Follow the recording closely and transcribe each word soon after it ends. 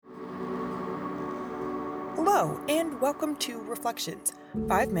Hello, and welcome to Reflections,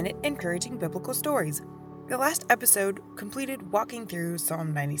 5-minute encouraging biblical stories. The last episode completed walking through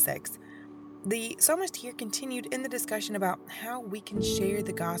Psalm 96. The psalmist here continued in the discussion about how we can share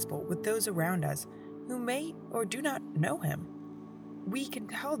the gospel with those around us who may or do not know him. We can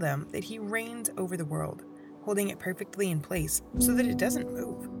tell them that he reigns over the world, holding it perfectly in place so that it doesn't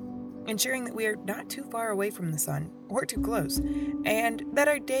move, ensuring that we are not too far away from the sun or too close, and that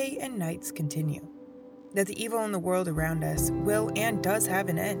our day and nights continue. That the evil in the world around us will and does have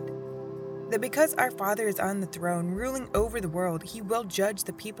an end. That because our Father is on the throne ruling over the world, he will judge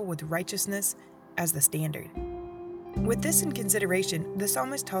the people with righteousness as the standard. With this in consideration, the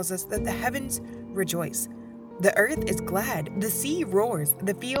psalmist tells us that the heavens rejoice. The earth is glad, the sea roars,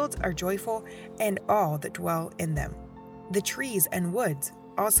 the fields are joyful, and all that dwell in them. The trees and woods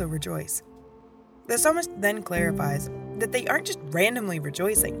also rejoice. The psalmist then clarifies that they aren't just randomly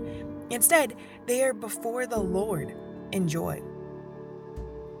rejoicing. Instead, they are before the Lord in joy,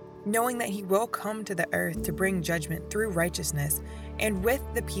 knowing that he will come to the earth to bring judgment through righteousness and with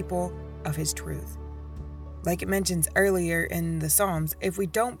the people of his truth. Like it mentions earlier in the Psalms, if we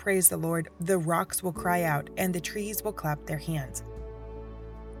don't praise the Lord, the rocks will cry out and the trees will clap their hands.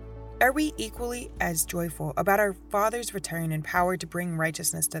 Are we equally as joyful about our Father's return and power to bring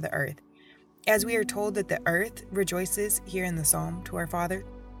righteousness to the earth, as we are told that the earth rejoices here in the Psalm to our Father?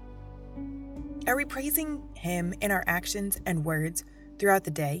 Are we praising him in our actions and words throughout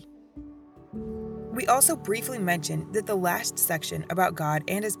the day? We also briefly mentioned that the last section about God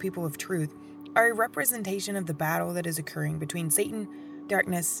and his people of truth are a representation of the battle that is occurring between Satan,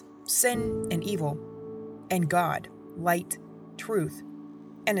 darkness, sin, and evil, and God, light, truth,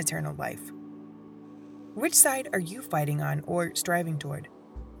 and eternal life. Which side are you fighting on or striving toward?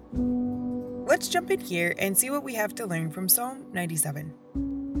 Let's jump in here and see what we have to learn from Psalm 97.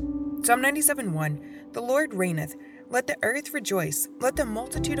 Psalm 97:1, The Lord reigneth, let the earth rejoice, let the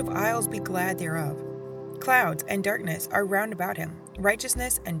multitude of isles be glad thereof. Clouds and darkness are round about him,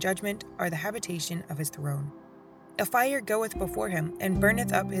 righteousness and judgment are the habitation of his throne. A fire goeth before him, and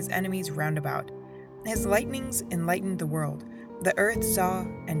burneth up his enemies round about. His lightnings enlightened the world, the earth saw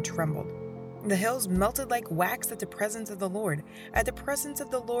and trembled. The hills melted like wax at the presence of the Lord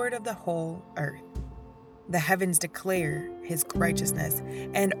of the whole earth. The heavens declare his righteousness,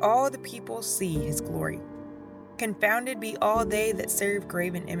 and all the people see his glory. Confounded be all they that serve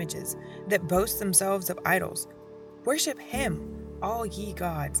graven images, that boast themselves of idols. Worship him, all ye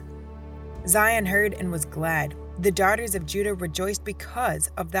gods. Zion heard and was glad. The daughters of Judah rejoiced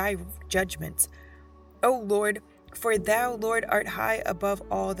because of thy judgments. O Lord, for thou, Lord, art high above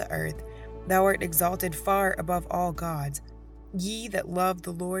all the earth. Thou art exalted far above all gods. Ye that love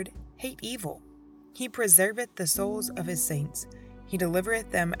the Lord hate evil. He preserveth the souls of his saints. He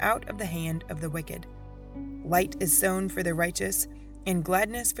delivereth them out of the hand of the wicked. Light is sown for the righteous, and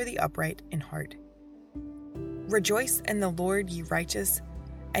gladness for the upright in heart. Rejoice in the Lord, ye righteous,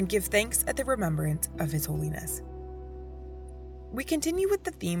 and give thanks at the remembrance of his holiness. We continue with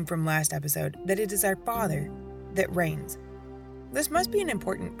the theme from last episode that it is our Father that reigns. This must be an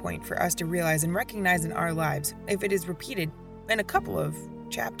important point for us to realize and recognize in our lives if it is repeated in a couple of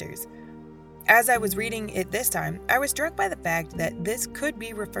chapters. As I was reading it this time, I was struck by the fact that this could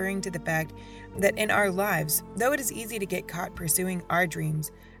be referring to the fact that in our lives, though it is easy to get caught pursuing our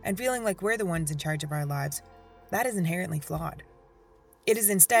dreams and feeling like we're the ones in charge of our lives, that is inherently flawed. It is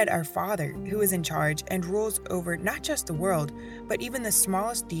instead our Father who is in charge and rules over not just the world, but even the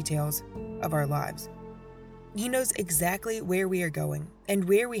smallest details of our lives. He knows exactly where we are going and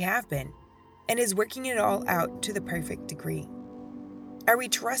where we have been, and is working it all out to the perfect degree. Are we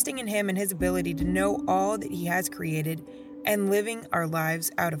trusting in him and his ability to know all that he has created and living our lives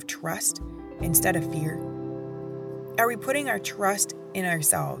out of trust instead of fear? Are we putting our trust in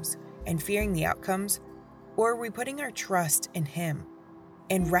ourselves and fearing the outcomes, or are we putting our trust in him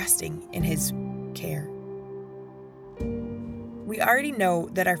and resting in his care? We already know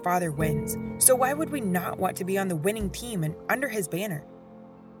that our Father wins, so why would we not want to be on the winning team and under his banner?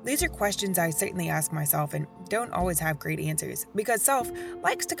 These are questions I certainly ask myself and don't always have great answers, because self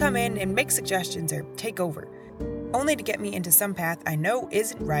likes to come in and make suggestions or take over, only to get me into some path I know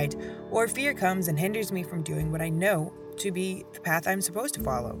isn't right, or fear comes and hinders me from doing what I know to be the path I'm supposed to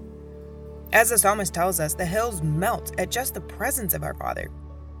follow. As the psalmist tells us, the hills melt at just the presence of our Father.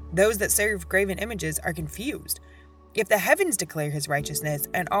 Those that serve graven images are confused. If the heavens declare his righteousness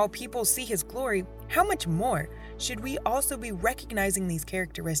and all people see his glory, how much more should we also be recognizing these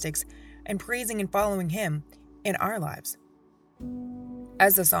characteristics and praising and following him in our lives?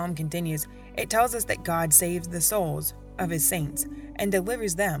 As the psalm continues, it tells us that God saves the souls of his saints and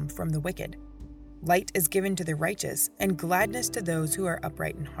delivers them from the wicked. Light is given to the righteous, and gladness to those who are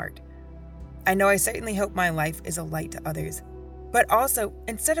upright in heart. I know I certainly hope my life is a light to others, but also,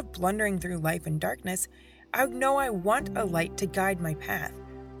 instead of blundering through life in darkness, I know I want a light to guide my path.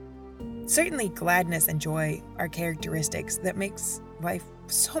 Certainly, gladness and joy are characteristics that makes life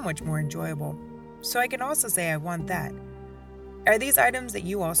so much more enjoyable, so I can also say I want that. Are these items that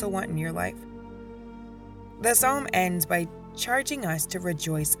you also want in your life? The psalm ends by charging us to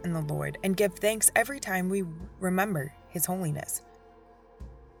rejoice in the Lord and give thanks every time we remember His holiness.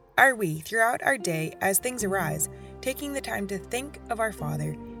 Are we, throughout our day, as things arise, taking the time to think of our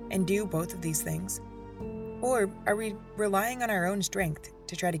Father and do both of these things? Or are we relying on our own strength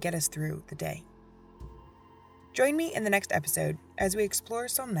to try to get us through the day? Join me in the next episode as we explore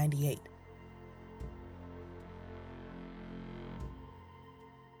Psalm 98.